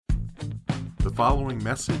The following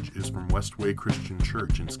message is from Westway Christian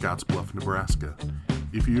Church in Scottsbluff, Nebraska.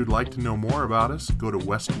 If you'd like to know more about us, go to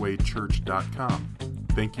westwaychurch.com.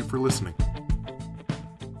 Thank you for listening.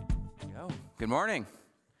 Good morning.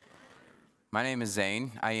 My name is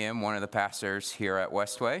Zane. I am one of the pastors here at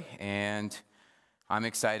Westway, and I'm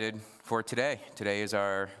excited for today. Today is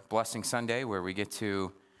our Blessing Sunday, where we get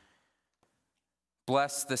to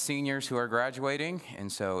bless the seniors who are graduating, and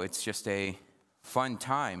so it's just a fun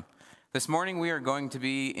time. This morning we are going to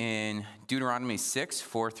be in Deuteronomy 6,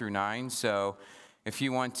 4 through 9, so if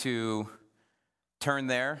you want to turn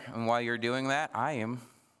there, and while you're doing that, I am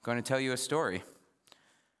going to tell you a story.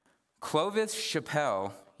 Clovis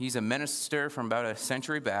Chappelle, he's a minister from about a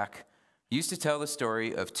century back, used to tell the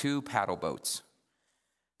story of two paddle boats.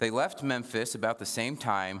 They left Memphis about the same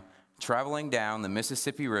time, traveling down the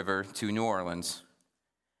Mississippi River to New Orleans.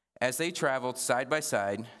 As they traveled side by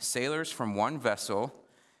side, sailors from one vessel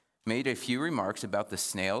made a few remarks about the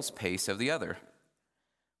snail's pace of the other.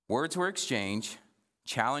 Words were exchanged,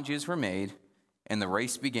 challenges were made, and the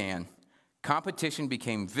race began. Competition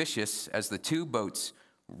became vicious as the two boats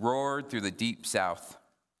roared through the deep south.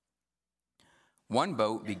 One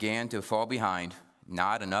boat began to fall behind,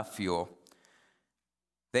 not enough fuel.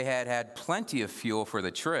 They had had plenty of fuel for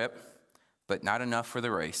the trip, but not enough for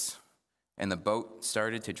the race, and the boat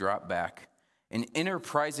started to drop back. An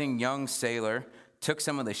enterprising young sailor took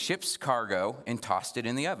some of the ship's cargo and tossed it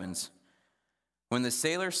in the ovens. When the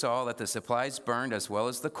sailors saw that the supplies burned as well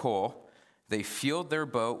as the coal, they fueled their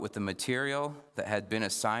boat with the material that had been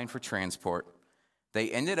assigned for transport.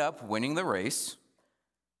 They ended up winning the race,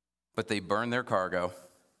 but they burned their cargo.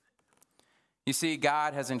 You see,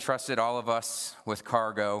 God has entrusted all of us with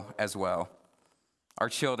cargo as well. Our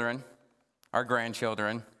children, our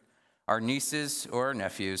grandchildren, our nieces or our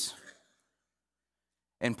nephews.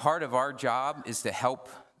 And part of our job is to help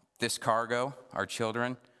this cargo, our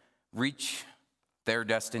children, reach their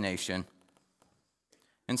destination.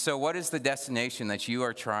 And so what is the destination that you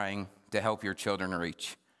are trying to help your children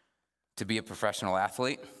reach? To be a professional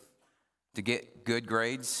athlete? To get good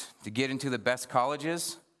grades? To get into the best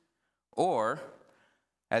colleges? Or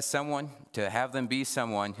as someone, to have them be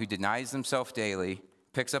someone who denies themselves daily,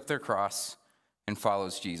 picks up their cross, and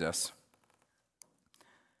follows Jesus?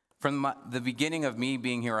 From the beginning of me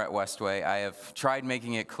being here at Westway, I have tried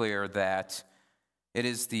making it clear that it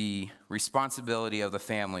is the responsibility of the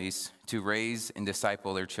families to raise and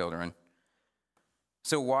disciple their children.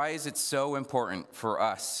 So why is it so important for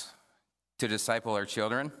us to disciple our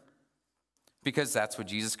children? Because that's what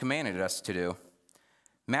Jesus commanded us to do.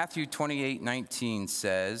 Matthew 28:19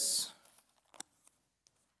 says,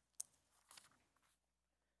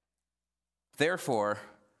 "Therefore,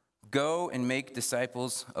 go and make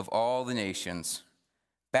disciples of all the nations,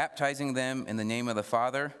 baptizing them in the name of the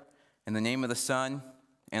Father, in the name of the Son,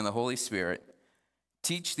 and the Holy Spirit.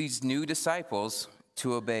 Teach these new disciples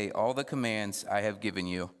to obey all the commands I have given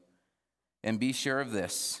you. And be sure of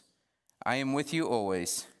this, I am with you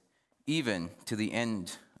always, even to the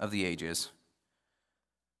end of the ages."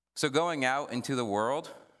 So going out into the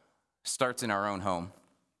world starts in our own home.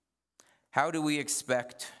 How do we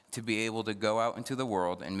expect to be able to go out into the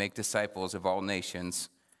world and make disciples of all nations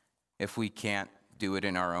if we can't do it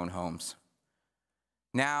in our own homes?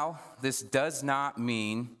 Now, this does not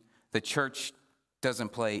mean the church doesn't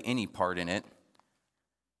play any part in it.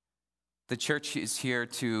 The church is here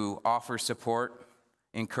to offer support,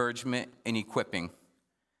 encouragement, and equipping.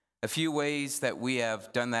 A few ways that we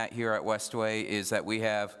have done that here at Westway is that we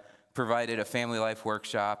have provided a family life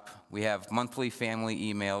workshop. We have monthly family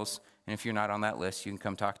emails. And if you're not on that list, you can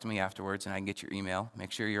come talk to me afterwards and I can get your email.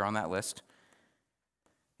 Make sure you're on that list.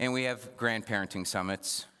 And we have grandparenting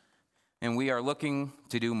summits. And we are looking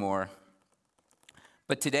to do more.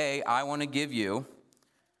 But today, I want to give you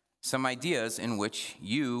some ideas in which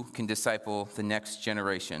you can disciple the next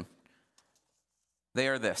generation. They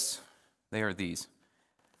are these.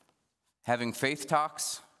 Having faith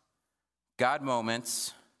talks, God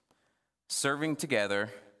moments, serving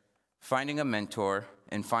together, finding a mentor,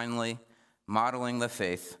 and finally, modeling the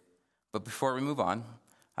faith. But before we move on,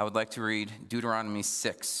 I would like to read Deuteronomy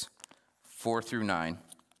 6, 4 through 9.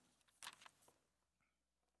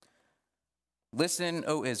 "Listen,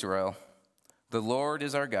 O Israel, the Lord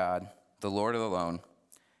is our God, the Lord alone.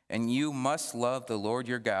 And you must love the Lord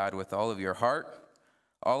your God with all of your heart,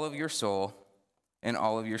 all of your soul, and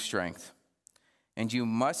all of your strength. And you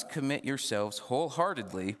must commit yourselves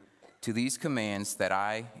wholeheartedly to these commands that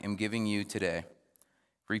I am giving you today.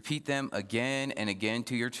 Repeat them again and again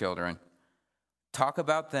to your children. Talk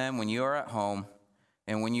about them when you are at home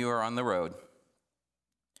and when you are on the road,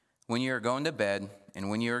 when you are going to bed and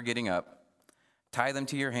when you are getting up. Tie them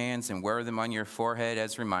to your hands and wear them on your forehead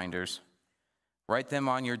as reminders. Write them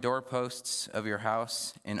on your doorposts of your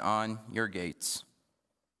house and on your gates.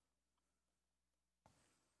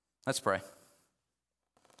 Let's pray.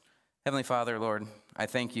 Heavenly Father, Lord, I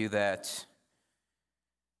thank you that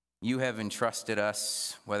you have entrusted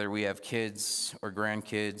us, whether we have kids or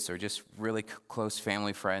grandkids or just really close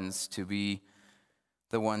family friends, to be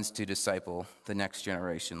the ones to disciple the next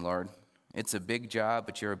generation, Lord. It's a big job,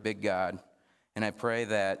 but you're a big God. And I pray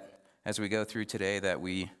that as we go through today that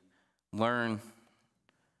we learn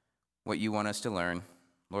what you want us to learn.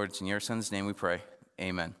 Lord, it's in your Son's name we pray.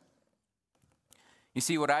 Amen. You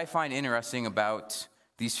see, what I find interesting about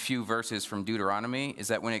these few verses from Deuteronomy is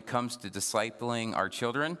that when it comes to discipling our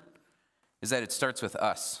children, is that it starts with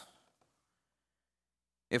us.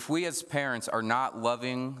 If we as parents are not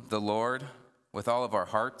loving the Lord with all of our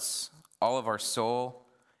hearts, all of our soul,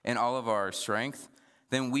 and all of our strength,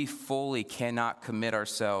 then we fully cannot commit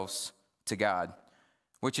ourselves to God,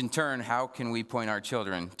 which in turn, how can we point our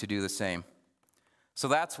children to do the same? So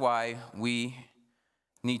that's why we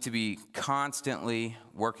need to be constantly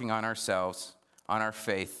working on ourselves, on our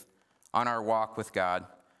faith, on our walk with God.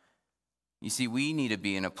 You see, we need to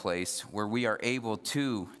be in a place where we are able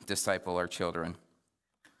to disciple our children.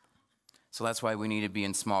 So that's why we need to be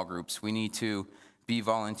in small groups. We need to be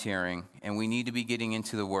volunteering, and we need to be getting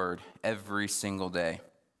into the Word every single day.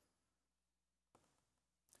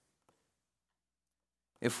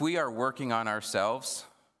 If we are working on ourselves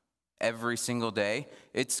every single day,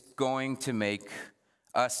 it's going to make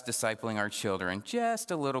us discipling our children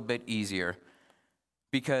just a little bit easier,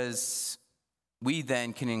 because we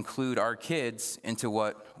then can include our kids into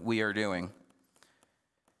what we are doing.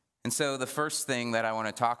 And so the first thing that I want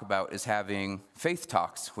to talk about is having faith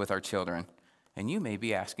talks with our children. And you may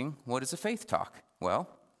be asking, what is a faith talk? Well,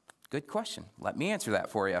 good question. Let me answer that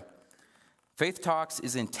for you. Faith Talks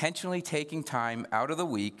is intentionally taking time out of the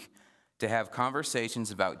week to have conversations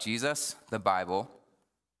about Jesus, the Bible,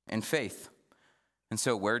 and faith. And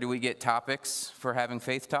so where do we get topics for having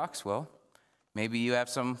faith talks? Well, maybe you have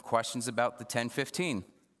some questions about the 10:15.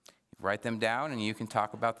 Write them down and you can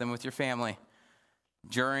talk about them with your family.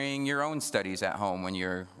 During your own studies at home, when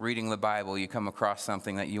you're reading the Bible, you come across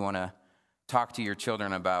something that you want to talk to your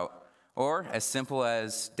children about. Or as simple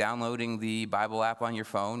as downloading the Bible app on your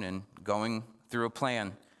phone and going through a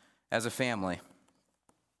plan as a family.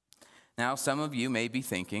 Now, some of you may be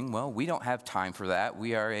thinking, well, we don't have time for that.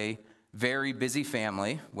 We are a very busy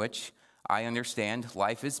family, which I understand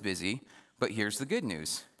life is busy, but here's the good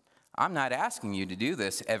news. I'm not asking you to do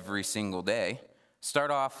this every single day.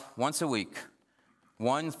 Start off once a week,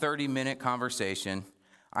 one 30-minute conversation.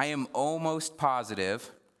 I am almost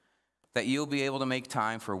positive that you'll be able to make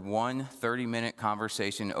time for one 30-minute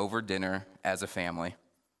conversation over dinner as a family.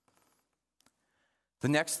 The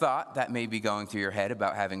next thought that may be going through your head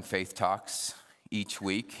about having faith talks each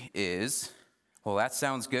week is, well, that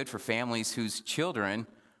sounds good for families whose children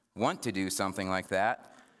want to do something like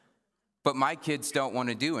that, but my kids don't want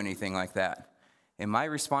to do anything like that. And my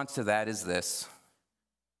response to that is this: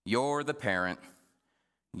 you're the parent.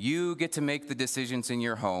 You get to make the decisions in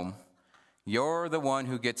your home. You're the one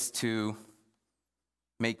who gets to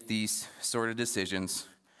make these sort of decisions.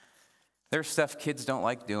 There's stuff kids don't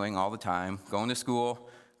like doing all the time, going to school,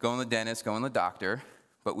 going to the dentist, going to the doctor,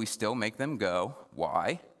 but we still make them go.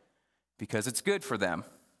 Why? Because it's good for them.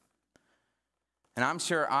 And I'm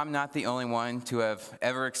sure I'm not the only one to have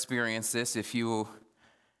ever experienced this. If you're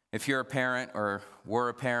a parent or were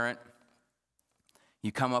a parent,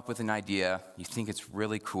 you come up with an idea, you think it's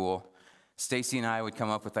really cool. Stacy and I would come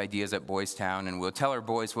up with ideas at Boys Town, and we'll tell our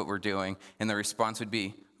boys what we're doing, and the response would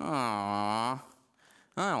be, "Aw,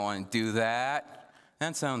 I don't want to do that.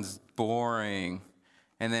 That sounds boring."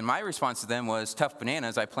 And then my response to them was, "Tough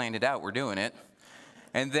bananas, I planned it out, we're doing it."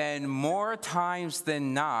 And then more times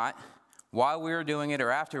than not, while we were doing it or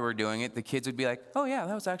after we were doing it, the kids would be like, "Oh yeah,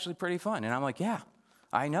 that was actually pretty fun." And I'm like, "Yeah,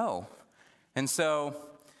 I know." And so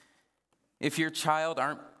if your child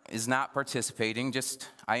is not participating,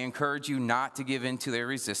 I encourage you not to give in to their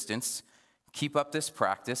resistance. Keep up this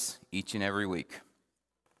practice each and every week.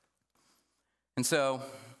 And so,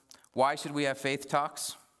 why should we have faith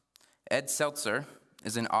talks? Ed Seltzer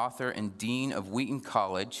is an author and dean of Wheaton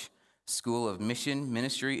College School of Mission,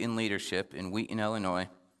 Ministry, and Leadership in Wheaton, Illinois.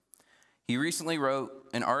 He recently wrote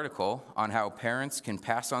an article on how parents can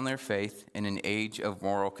pass on their faith in an age of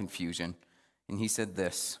moral confusion. And he said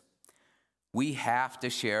this: we have to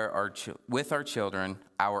share with our children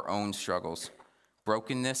our own struggles,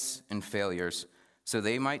 brokenness, and failures, so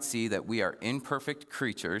they might see that we are imperfect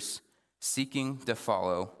creatures seeking to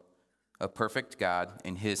follow a perfect God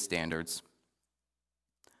and His standards.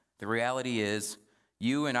 The reality is,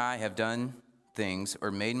 you and I have done things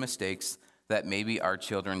or made mistakes that maybe our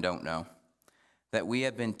children don't know, that we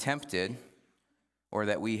have been tempted or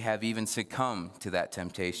that we have even succumbed to that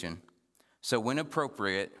temptation. So when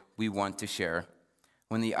appropriate, we want to share.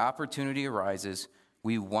 When the opportunity arises,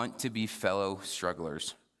 we want to be fellow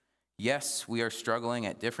strugglers. Yes, we are struggling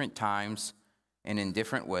at different times and in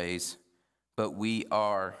different ways, but we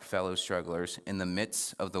are fellow strugglers in the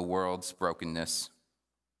midst of the world's brokenness.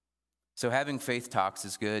 So having faith talks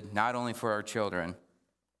is good, not only for our children,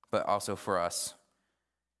 but also for us.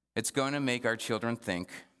 It's going to make our children think.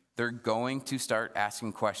 They're going to start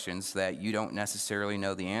asking questions that you don't necessarily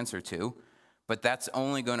know the answer to, but that's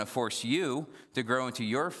only going to force you to grow into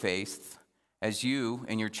your faith as you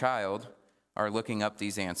and your child are looking up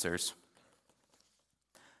these answers.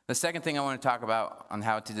 The second thing I want to talk about on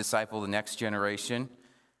how to disciple the next generation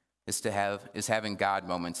is having God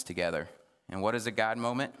moments together. And what is a God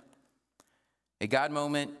moment? A God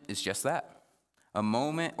moment is just that. A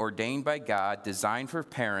moment ordained by God, designed for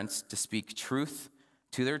parents to speak truth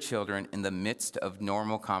to their children in the midst of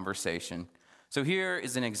normal conversation. So here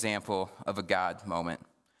is an example of a God moment.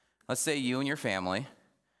 Let's say you and your family,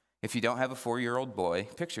 if you don't have a 4-year-old boy,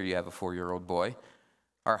 picture you have a 4-year-old boy,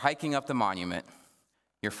 are hiking up the monument.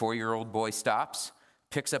 Your 4-year-old boy stops,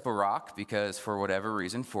 picks up a rock, because for whatever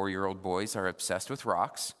reason, 4-year-old boys are obsessed with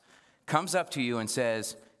rocks, comes up to you and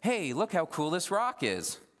says, "Hey, look how cool this rock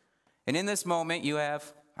is." And in this moment, you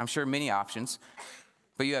have, I'm sure, many options,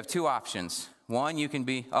 but you have 2 options. One, you can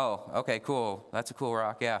be, "Oh, okay, cool, that's a cool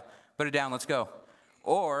rock, yeah, put it down, let's go."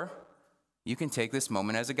 Or you can take this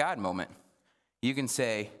moment as a God moment. You can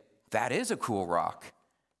say, "That is a cool rock.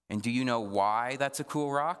 And do you know why that's a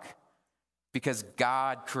cool rock? Because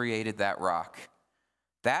God created that rock.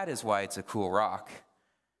 That is why it's a cool rock."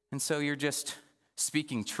 And so you're just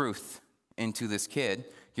speaking truth into this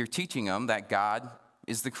kid. You're teaching them that God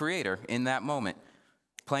is the creator in that moment.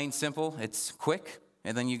 Plain simple, it's quick,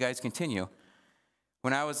 and then you guys continue.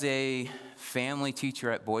 When I was a family teacher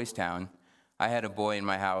at Boys Town, I had a boy in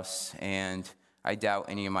my house, and I doubt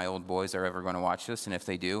any of my old boys are ever going to watch this, and if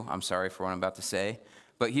they do, I'm sorry for what I'm about to say.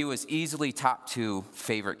 But he was easily top 2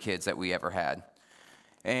 favorite kids that we ever had.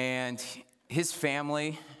 And his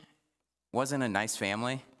family wasn't a nice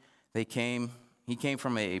family. He came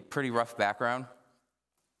from a pretty rough background.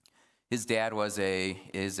 His dad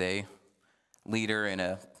is a leader in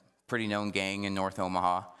a pretty known gang in North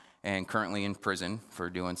Omaha and currently in prison for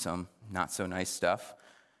doing some not so nice stuff.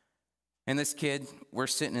 And this kid, we're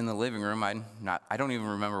sitting in the living room. I don't even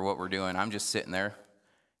remember what we're doing. I'm just sitting there.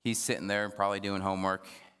 He's sitting there probably doing homework,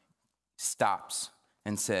 stops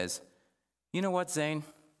and says, "You know what, Zane?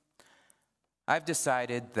 I've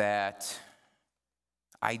decided that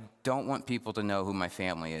I don't want people to know who my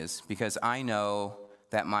family is, because I know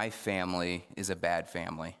that my family is a bad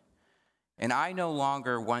family. And I no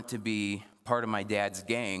longer want to be part of my dad's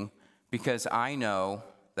gang, because I know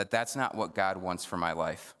that that's not what God wants for my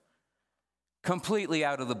life." Completely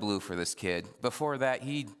out of the blue for this kid. Before that,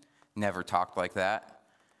 he never talked like that.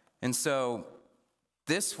 And so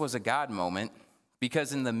this was a God moment,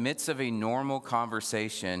 because in the midst of a normal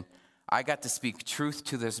conversation, I got to speak truth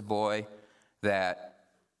to this boy that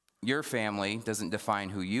your family doesn't define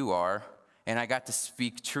who you are, and I got to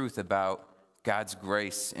speak truth about God's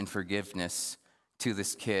grace and forgiveness to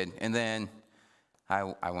this kid. And then, I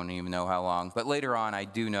won't even know how long, but later on, I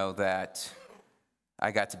do know that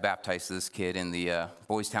I got to baptize this kid in the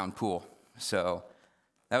Boys Town pool. So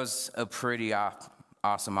that was a pretty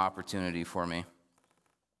awesome opportunity for me.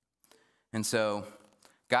 And so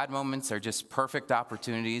God moments are just perfect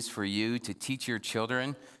opportunities for you to teach your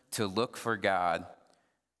children to look for God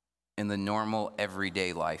in the normal,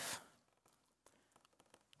 everyday life.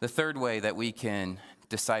 The third way that we can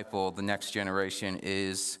disciple the next generation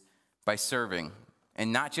is by serving.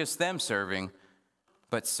 And not just them serving,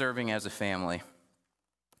 but serving as a family.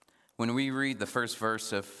 When we read the first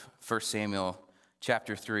verse of 1 Samuel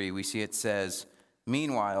chapter 3, we see it says,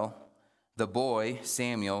 "Meanwhile, the boy,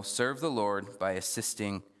 Samuel, served the Lord by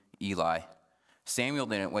assisting Eli." Samuel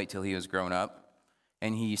didn't wait till he was grown up,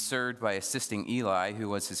 and he served by assisting Eli, who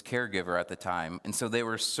was his caregiver at the time. And so they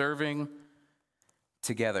were serving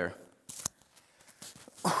together.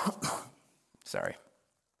 Sorry.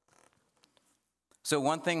 So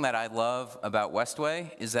one thing that I love about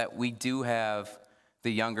Westway is that we do have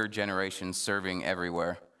the younger generation serving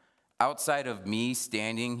everywhere. Outside of me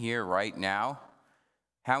standing here right now,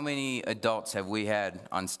 how many adults have we had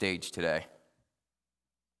on stage today?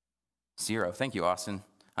 0. Thank you, Austin.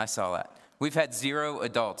 I saw that. We've had 0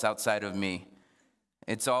 adults outside of me.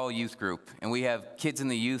 It's all youth group. And we have kids in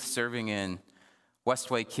the youth serving in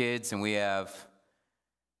Westway kids, and we have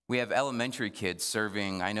elementary kids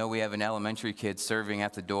serving. I know we have an elementary kid serving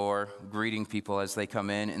at the door, greeting people as they come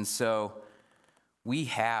in. And so we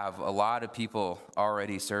have a lot of people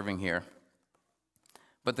already serving here.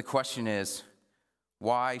 But the question is,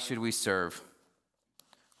 why should we serve?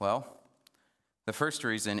 Well, the first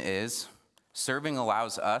reason is serving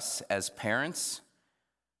allows us as parents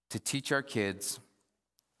to teach our kids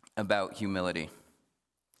about humility.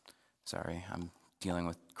 Sorry, I'm dealing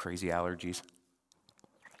with crazy allergies.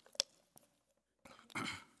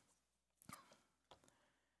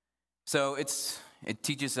 So it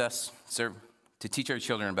teaches us to teach our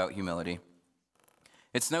children about humility.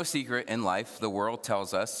 It's no secret in life, the world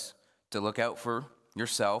tells us to look out for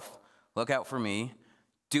yourself, look out for me,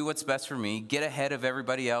 do what's best for me, get ahead of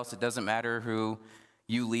everybody else. It doesn't matter who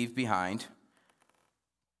you leave behind.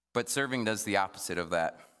 But serving does the opposite of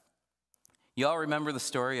that. You all remember the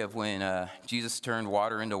story of when Jesus turned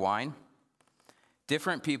water into wine?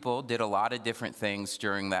 Different people did a lot of different things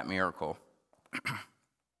during that miracle.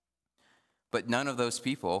 But none of those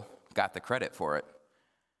people got the credit for it.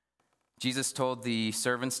 Jesus told the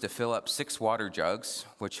servants to fill up 6 water jugs,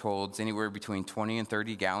 which holds anywhere between 20 and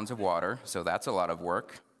 30 gallons of water, so that's a lot of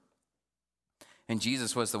work. And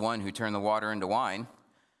Jesus was the one who turned the water into wine,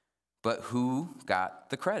 but who got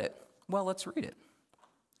the credit? Well, let's read it.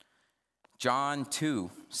 John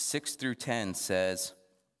 2, 6 through 10 says,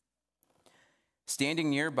 "Standing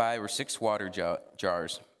nearby were 6 water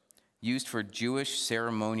jars used for Jewish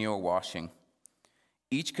ceremonial washing.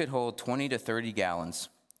 Each could hold 20 to 30 gallons.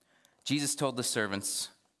 Jesus told the servants,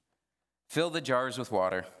 'Fill the jars with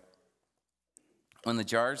water.' When the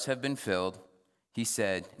jars have been filled, he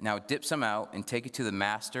said, 'Now dip some out and take it to the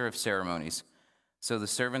master of ceremonies.' So the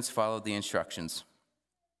servants followed the instructions.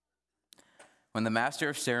 When the master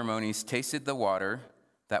of ceremonies tasted the water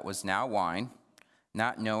that was now wine,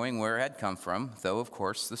 not knowing where it had come from, though of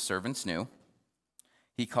course the servants knew,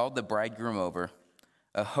 he called the bridegroom over.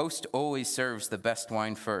 'A host always serves the best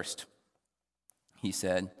wine first,' he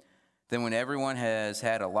said. 'Then when everyone has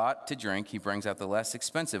had a lot to drink, he brings out the less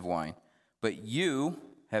expensive wine. But you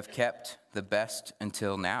have kept the best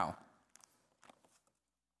until now.'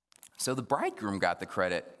 So the bridegroom got the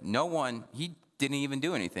credit. He didn't even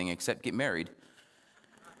do anything except get married.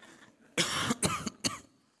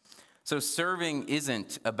 So serving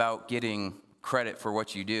isn't about getting credit for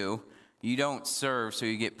what you do. You don't serve so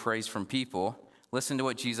you get praise from people. Listen to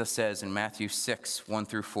what Jesus says in Matthew 6, 1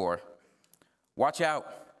 through 4. 'Watch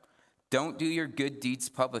out. Don't do your good deeds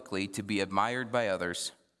publicly to be admired by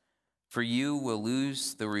others, for you will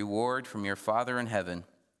lose the reward from your Father in heaven.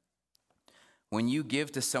 When you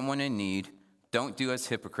give to someone in need, don't do as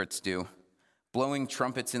hypocrites do, blowing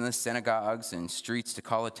trumpets in the synagogues and streets to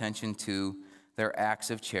call attention to their acts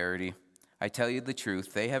of charity. I tell you the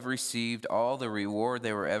truth, they have received all the reward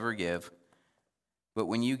they will ever give. But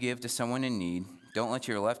when you give to someone in need, don't let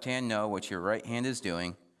your left hand know what your right hand is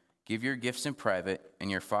doing. Give your gifts in private, and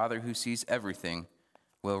your Father who sees everything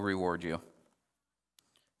will reward you.'"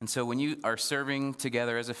 And so when you are serving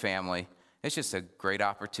together as a family, it's just a great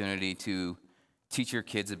opportunity to teach your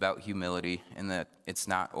kids about humility and that it's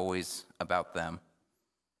not always about them.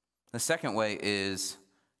 The second way is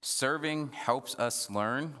serving helps us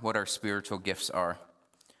learn what our spiritual gifts are.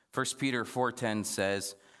 1 Peter 4:10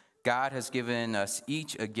 says, "God has given us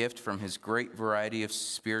each a gift from his great variety of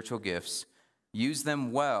spiritual gifts. Use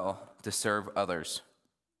them well to serve others."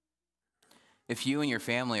 If you and your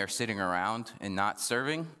family are sitting around and not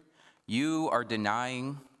serving, you are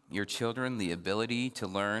denying your children the ability to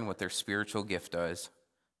learn what their spiritual gift is.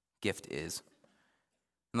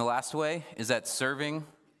 And the last way is that serving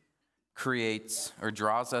creates or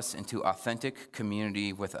draws us into authentic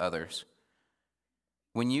community with others.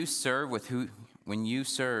 When you serve,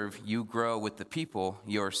 you grow with the people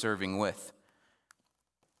you are serving with.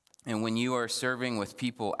 And when you are serving with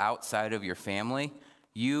people outside of your family,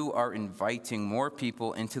 you are inviting more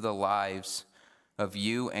people into the lives of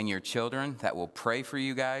you and your children that will pray for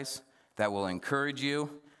you guys, that will encourage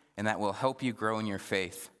you, and that will help you grow in your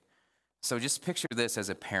faith. So just picture this as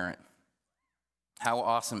a parent. How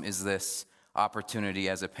awesome is this opportunity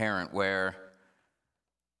as a parent where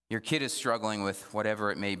your kid is struggling with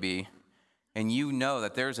whatever it may be, and you know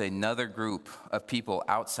that there's another group of people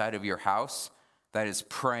outside of your house that is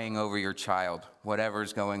praying over your child,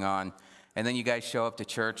 whatever's going on. And then you guys show up to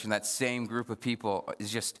church, and that same group of people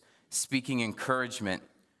is just speaking encouragement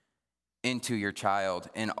into your child.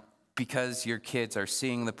 And because your kids are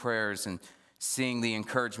seeing the prayers and seeing the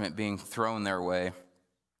encouragement being thrown their way,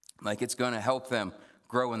 like it's going to help them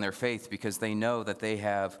grow in their faith because they know that they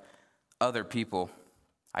have other people.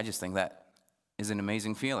 I just think that is an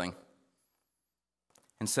amazing feeling.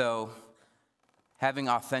 And so, having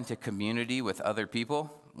authentic community with other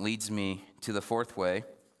people leads me to the fourth way,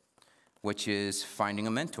 which is finding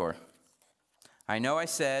a mentor. I know I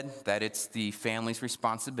said that it's the family's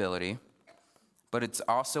responsibility, but it's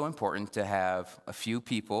also important to have a few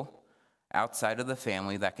people outside of the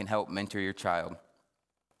family that can help mentor your child.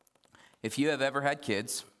 If you have ever had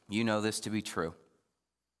kids, you know this to be true.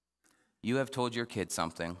 You have told your kid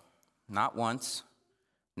something, not once,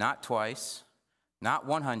 not twice, not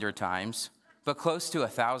 100 times, but close to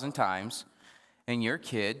 1,000 times, and your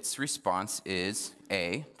kid's response is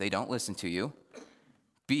A, they don't listen to you,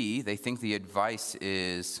 B, they think the advice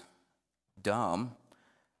is dumb,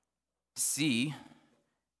 C,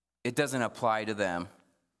 it doesn't apply to them.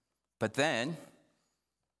 But then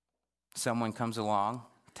someone comes along,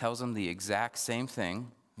 tells them the exact same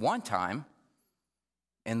thing one time,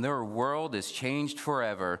 and their world is changed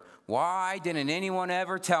forever. Why didn't anyone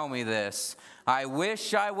ever tell me this? I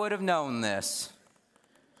wish I would have known this.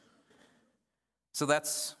 So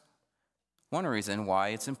that's one reason why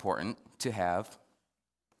it's important to have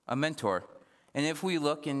a mentor. And if we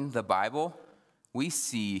look in the Bible, we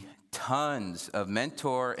see tons of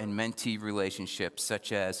mentor and mentee relationships,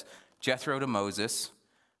 such as Jethro to Moses,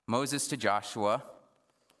 Moses to Joshua,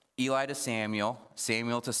 Eli to Samuel,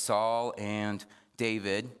 Samuel to Saul and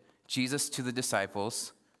David, Jesus to the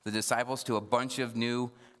disciples to a bunch of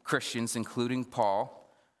new Christians, including Paul,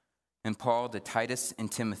 and Paul to Titus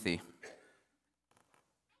and Timothy.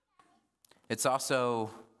 It's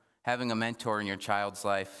also, having a mentor in your child's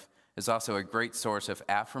life is also a great source of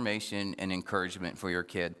affirmation and encouragement for your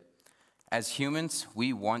kid. As humans,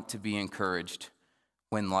 we want to be encouraged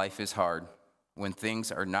when life is hard, when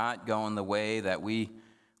things are not going the way that we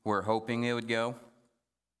were hoping it would go.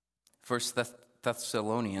 1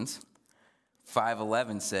 Thessalonians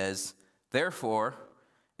 5:11 says, "Therefore,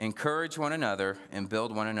 encourage one another and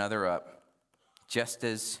build one another up, just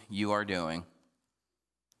as you are doing."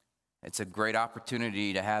 It's a great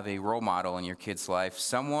opportunity to have a role model in your kid's life,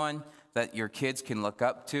 someone that your kids can look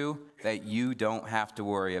up to that you don't have to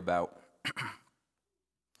worry about.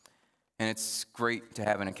 And it's great to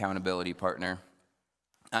have an accountability partner.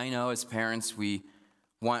 I know as parents, we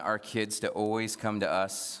want our kids to always come to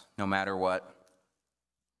us no matter what,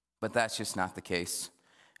 but that's just not the case.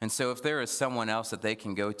 And so if there is someone else that they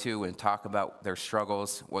can go to and talk about their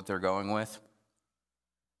struggles, what they're going with,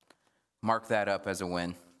 mark that up as a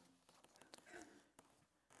win.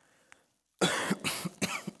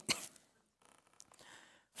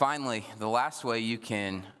 Finally, the last way you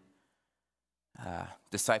can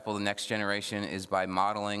disciple the next generation is by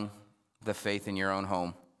modeling the faith in your own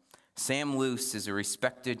home. Sam Luce is a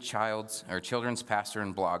respected children's pastor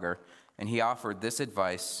and blogger, and he offered this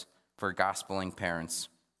advice for gospeling parents.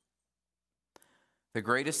 The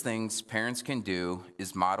greatest things parents can do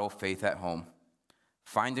is model faith at home.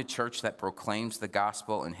 Find a church that proclaims the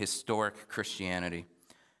gospel and historic Christianity.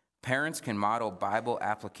 Parents can model Bible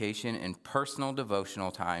application in personal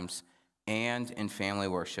devotional times and in family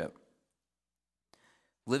worship.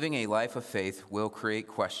 Living a life of faith will create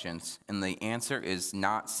questions, and the answer is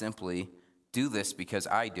not simply, do this because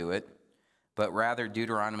I do it, but rather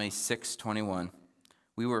Deuteronomy 6:21.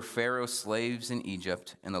 We were Pharaoh's slaves in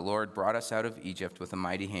Egypt, and the Lord brought us out of Egypt with a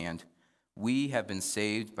mighty hand. We have been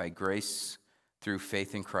saved by grace through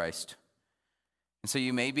faith in Christ. And so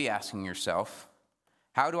you may be asking yourself,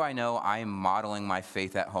 how do I know I'm modeling my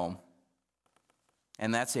faith at home?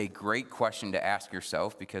 And that's a great question to ask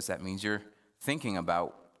yourself, because that means you're thinking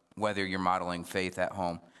about whether you're modeling faith at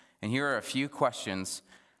home. And here are a few questions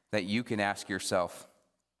that you can ask yourself.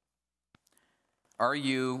 Are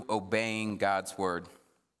you obeying God's word?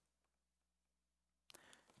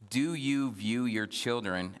 Do you view your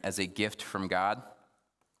children as a gift from God?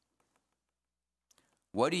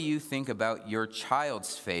 What do you think about your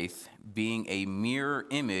child's faith being a mirror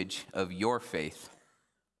image of your faith?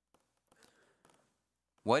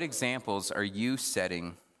 What examples are you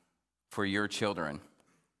setting for your children?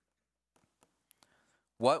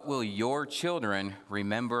 What will your children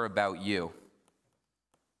remember about you?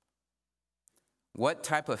 What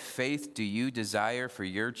type of faith do you desire for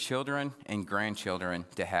your children and grandchildren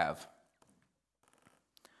to have?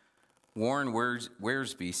 Warren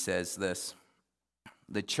Wiersbe says this: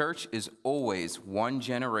 the church is always one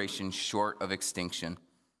generation short of extinction.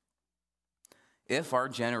 If our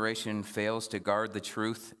generation fails to guard the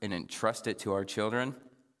truth and entrust it to our children,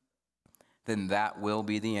 then that will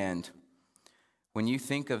be the end. When you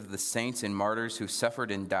think of the saints and martyrs who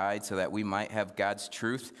suffered and died so that we might have God's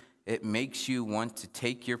truth, it makes you want to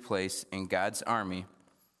take your place in God's army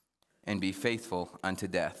and be faithful unto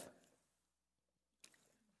death.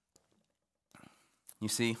 You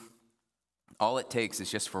see, all it takes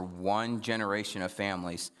is just for one generation of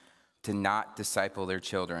families to not disciple their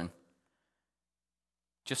children.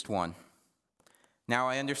 Just one. Now,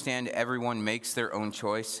 I understand everyone makes their own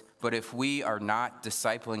choice, but if we are not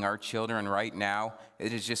discipling our children right now,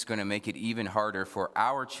 it is just going to make it even harder for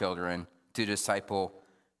our children to disciple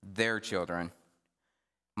their children.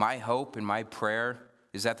 My hope and my prayer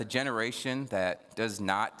is that the generation that does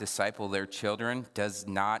not disciple their children does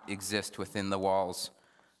not exist within the walls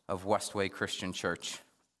of Westway Christian Church.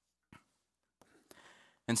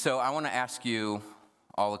 And so I want to ask you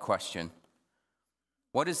all a question.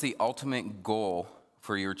 What is the ultimate goal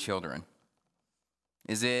for your children?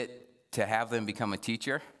 Is it to have them become a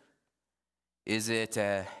teacher? Is it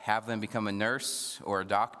to have them become a nurse or a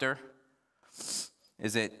doctor?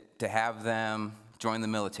 Is it to have them join the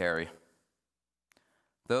military?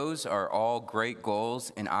 Those are all great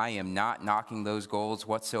goals, and I am not knocking those goals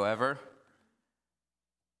whatsoever.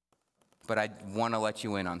 But I want to let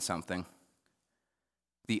you in on something.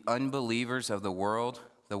 The unbelievers of the world,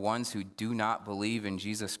 the ones who do not believe in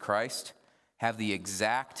Jesus Christ, have the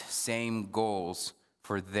exact same goals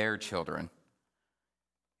for their children.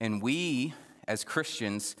 And we, as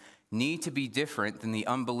Christians, need to be different than the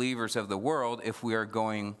unbelievers of the world if we are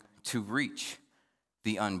going to reach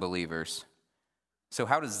the unbelievers. So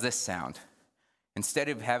how does this sound? Instead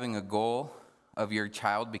of having a goal of your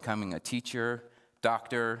child becoming a teacher,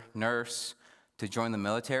 doctor, nurse, to join the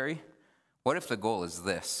military, what if the goal is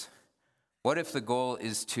this? What if the goal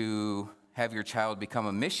is to have your child become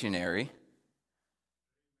a missionary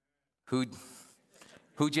who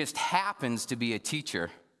just happens to be a teacher,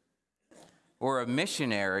 or a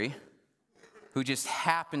missionary who just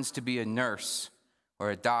happens to be a nurse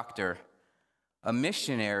or a doctor, a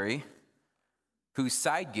missionary whose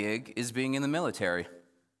side gig is being in the military?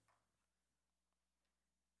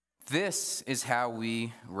 This is how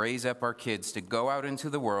we raise up our kids to go out into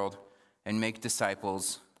the world and make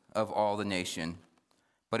disciples of all the nation.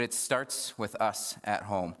 But it starts with us at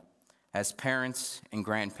home, as parents and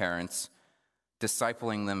grandparents,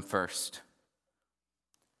 discipling them first.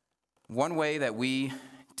 One way that we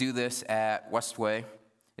do this at Westway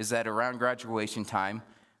is that around graduation time,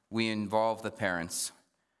 we involve the parents.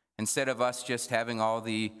 Instead of us just having all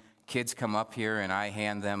the kids come up here and I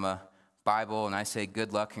hand them a Bible and I say,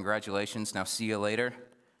 good luck, congratulations, now see you later,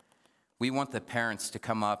 we want the parents to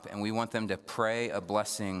come up and we want them to pray a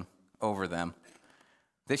blessing over them.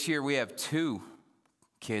 This year we have 2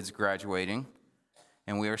 kids graduating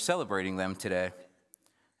and we are celebrating them today.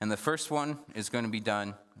 And the first one is going to be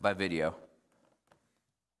done by video.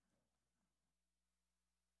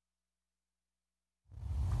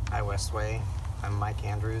 Hi, Westway. I'm Mike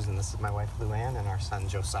Andrews, and this is my wife, Luann, and our son,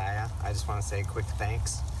 Josiah. I just want to say a quick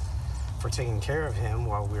thanks for taking care of him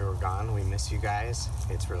while we were gone. We miss you guys.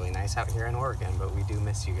 It's really nice out here in Oregon, but we do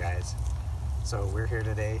miss you guys. So we're here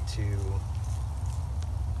today to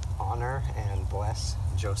honor and bless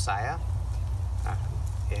Josiah.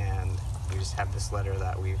 And we just have this letter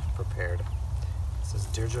that we've prepared. It says,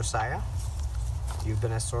 Dear Josiah, you've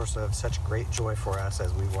been a source of such great joy for us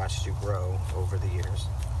as we've watched you grow over the years.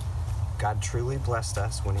 God truly blessed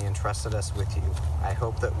us when he entrusted us with you. I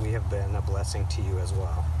hope that we have been a blessing to you as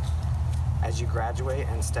well. As you graduate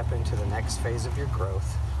and step into the next phase of your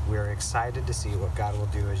growth, we are excited to see what God will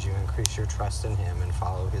do as you increase your trust in him and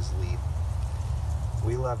follow his lead.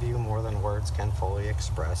 We love you more than words can fully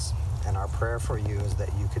express, and our prayer for you is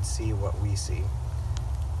that you could see what we see.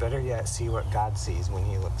 Better yet, see what God sees when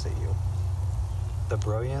he looks at you. The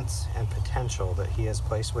brilliance and potential that he has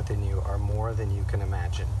placed within you are more than you can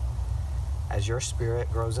imagine. As your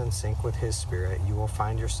spirit grows in sync with his spirit, you will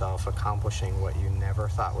find yourself accomplishing what you never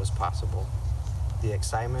thought was possible. The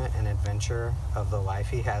excitement and adventure of the life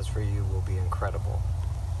he has for you will be incredible.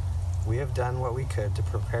 We have done what we could to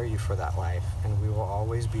prepare you for that life, and we will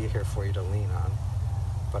always be here for you to lean on.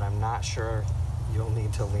 But I'm not sure you'll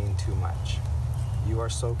need to lean too much. You are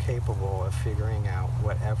so capable of figuring out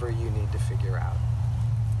whatever you need to figure out.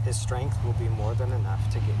 His strength will be more than enough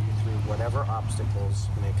to get you through whatever obstacles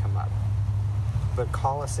may come up. But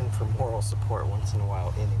call us in for moral support once in a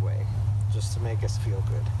while anyway, just to make us feel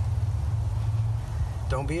good.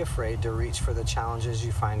 Don't be afraid to reach for the challenges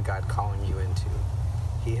you find God calling you into.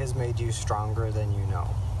 He has made you stronger than you know.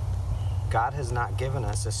 God has not given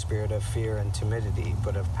us a spirit of fear and timidity,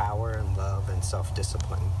 but of power and love and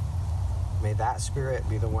self-discipline. May that spirit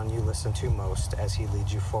be the one you listen to most as he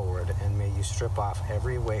leads you forward, and may you strip off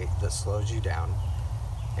every weight that slows you down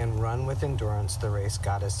and run with endurance the race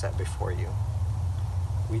God has set before you.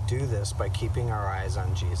 We do this by keeping our eyes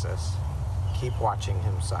on Jesus. Keep watching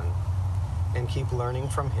him, son. and keep learning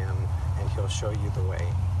from him, and he'll show you the way.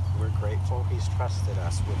 We're grateful he's trusted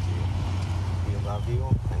us with you. We love you,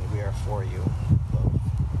 and we are for you. Love,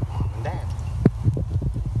 Mom and Dad.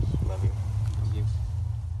 Love you. Love you.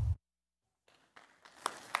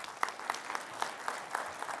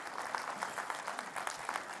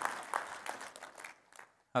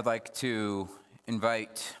 I'd like to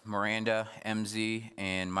invite Miranda, MZ,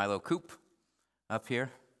 and Milo Coop up here.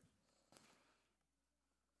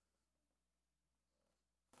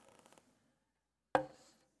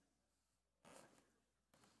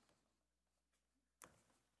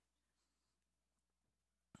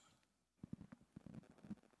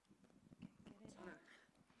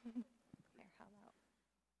 There, how about?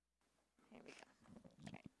 Here we go.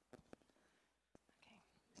 Okay. Okay.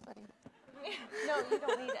 Just letting. No, you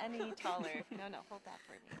don't need any taller. No, hold that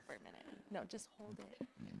for me for a minute. No, just hold it.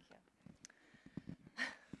 Thank you.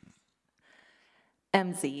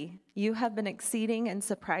 MZ, you have been exceeding and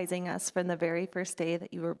surprising us from the very first day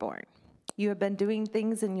that you were born. You have been doing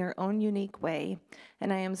things in your own unique way,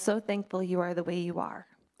 and I am so thankful you are the way you are.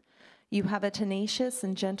 You have a tenacious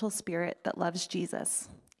and gentle spirit that loves Jesus.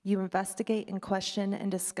 You investigate and question and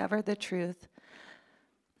discover the truth.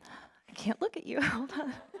 I can't look at you. Hold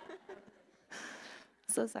on.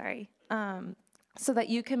 So sorry. So that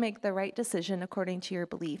you can make the right decision according to your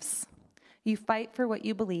beliefs. You fight for what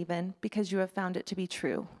you believe in because you have found it to be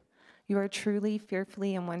true. You are truly,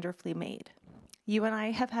 fearfully, and wonderfully made. You and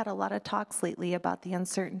I have had a lot of talks lately about the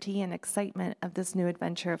uncertainty and excitement of this new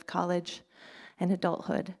adventure of college and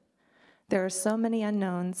adulthood. There are so many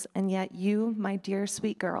unknowns, and yet you, my dear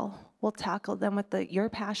sweet girl, will tackle them with your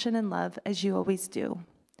passion and love as you always do.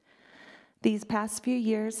 These past few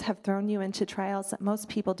years have thrown you into trials that most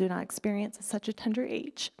people do not experience at such a tender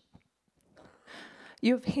age.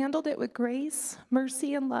 You have handled it with grace,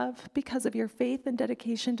 mercy, and love because of your faith and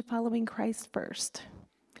dedication to following Christ first.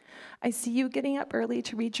 I see you getting up early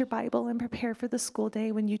to read your Bible and prepare for the school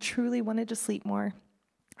day when you truly wanted to sleep more.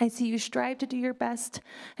 I see you strive to do your best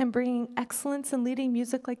and bringing excellence in leading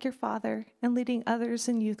music like your father and leading others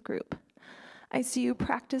in youth group. I see you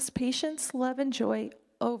practice patience, love, and joy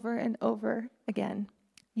over and over again.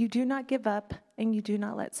 You do not give up, and you do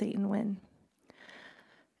not let Satan win.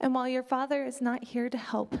 And while your father is not here to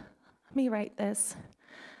help me write this,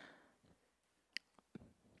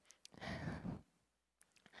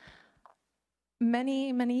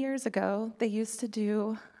 many, many years ago, they used to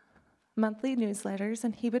do monthly newsletters,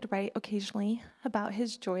 and he would write occasionally about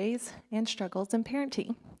his joys and struggles in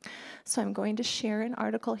parenting. So I'm going to share an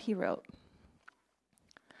article he wrote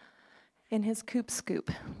in his Coop Scoop.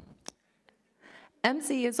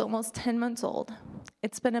 MZ is almost 10 months old.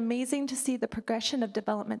 It's been amazing to see the progression of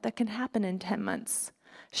development that can happen in 10 months.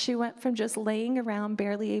 She went from just laying around,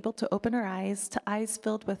 barely able to open her eyes, to eyes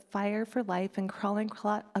filled with fire for life and crawling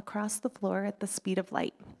across the floor at the speed of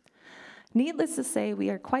light. Needless to say, we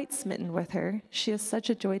are quite smitten with her. She is such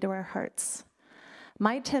a joy to our hearts.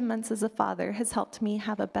 My 10 months as a father has helped me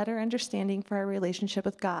have a better understanding for our relationship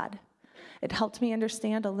with God. It helped me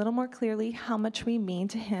understand a little more clearly how much we mean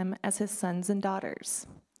to him as his sons and daughters.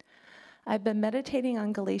 I've been meditating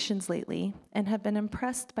on Galatians lately and have been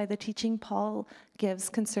impressed by the teaching Paul gives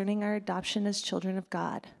concerning our adoption as children of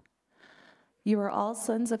God. You are all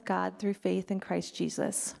sons of God through faith in Christ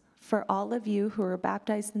Jesus. For all of you who were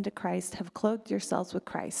baptized into Christ have clothed yourselves with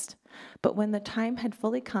Christ. But when the time had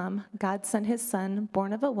fully come, God sent his Son,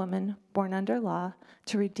 born of a woman, born under law,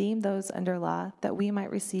 to redeem those under law, that we might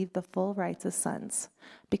receive the full rights as sons.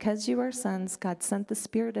 Because you are sons, God sent the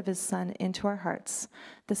Spirit of his Son into our hearts,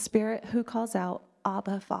 the Spirit who calls out,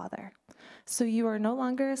 Abba, Father. So you are no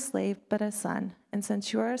longer a slave, but a son. And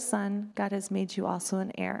since you are a son, God has made you also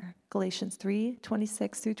an heir. Galatians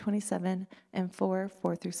 3:26-27 and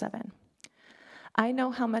 4:4-7. I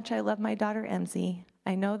know how much I love my daughter, MZ.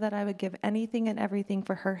 I know that I would give anything and everything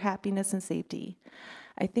for her happiness and safety.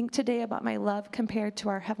 I think today about my love compared to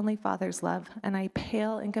our Heavenly Father's love, and I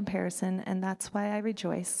pale in comparison, and that's why I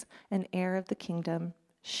rejoice, an heir of the kingdom,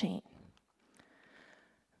 Shane.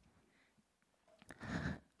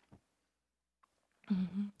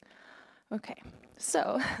 Okay,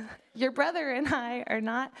 so your brother and I are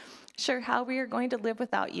not sure how we are going to live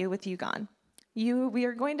without you with you gone. We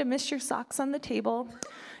are going to miss your socks on the table,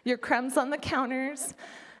 your crumbs on the counters,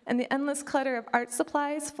 and the endless clutter of art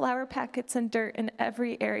supplies, flower packets, and dirt in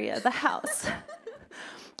every area of the house.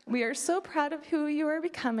 We are so proud of who you are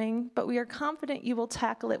becoming, but we are confident you will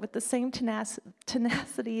tackle it with the same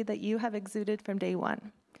tenacity that you have exuded from day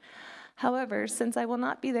one. However, since I will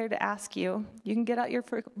not be there to ask you, you can get out your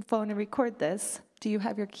phone and record this. Do you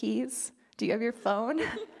have your keys? Do you have your phone?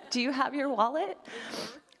 Do you have your wallet?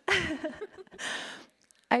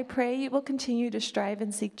 I pray you will continue to strive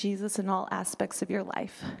and seek Jesus in all aspects of your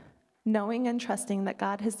life, knowing and trusting that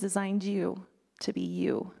God has designed you to be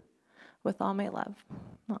you. With all my love,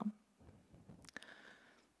 Mom.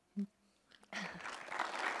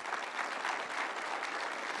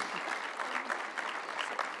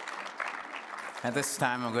 At this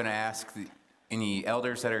time, I'm going to ask any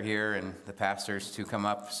elders that are here and the pastors to come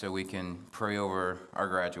up so we can pray over our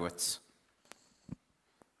graduates.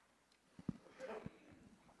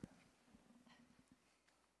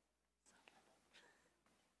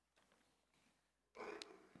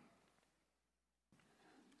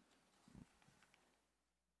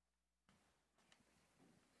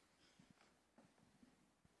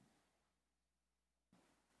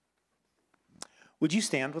 Would you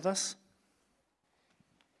stand with us?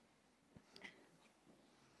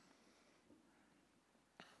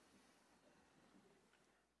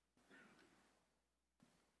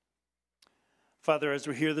 Father, as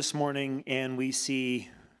we're here this morning and we see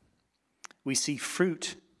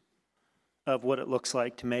fruit of what it looks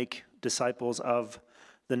like to make disciples of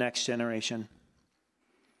the next generation.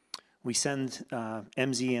 We send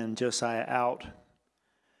MZ and Josiah out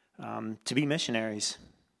to be missionaries,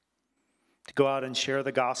 to go out and share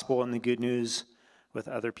the gospel and the good news with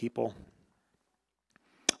other people.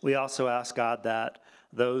 We also ask God that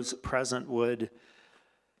those present would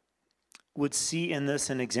see in this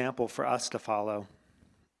an example for us to follow,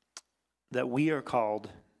 that we are called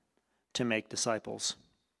to make disciples.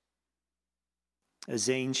 As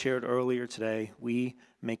Zane shared earlier today, we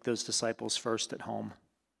make those disciples first at home.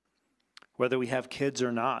 Whether we have kids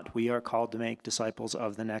or not, we are called to make disciples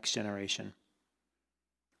of the next generation.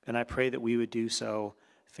 And I pray that we would do so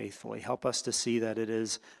faithfully. Help us to see that it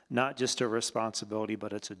is not just a responsibility,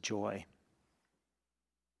 but it's a joy.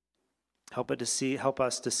 Help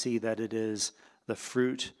us to see that it is the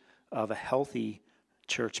fruit of a healthy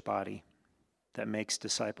church body that makes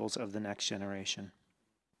disciples of the next generation.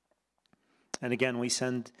 And again, we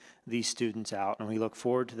send these students out, and we look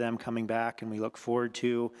forward to them coming back, and we look forward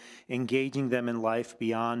to engaging them in life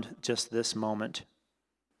beyond just this moment.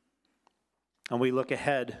 And we look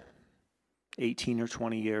ahead 18 or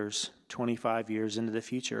 20 years, 25 years into the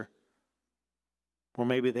future, where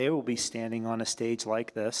maybe they will be standing on a stage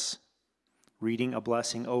like this, reading a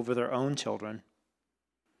blessing over their own children,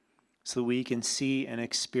 so we can see and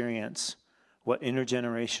experience what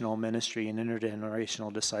intergenerational ministry and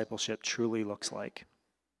intergenerational discipleship truly looks like.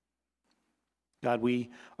 God, we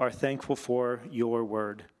are thankful for your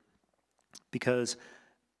word, because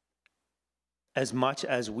as much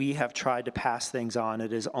as we have tried to pass things on,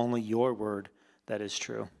 it is only your word that is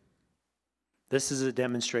true. This is a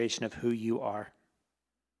demonstration of who you are.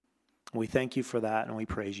 We thank you for that, and we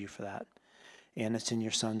praise you for that. And it's in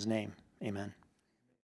your Son's name. Amen.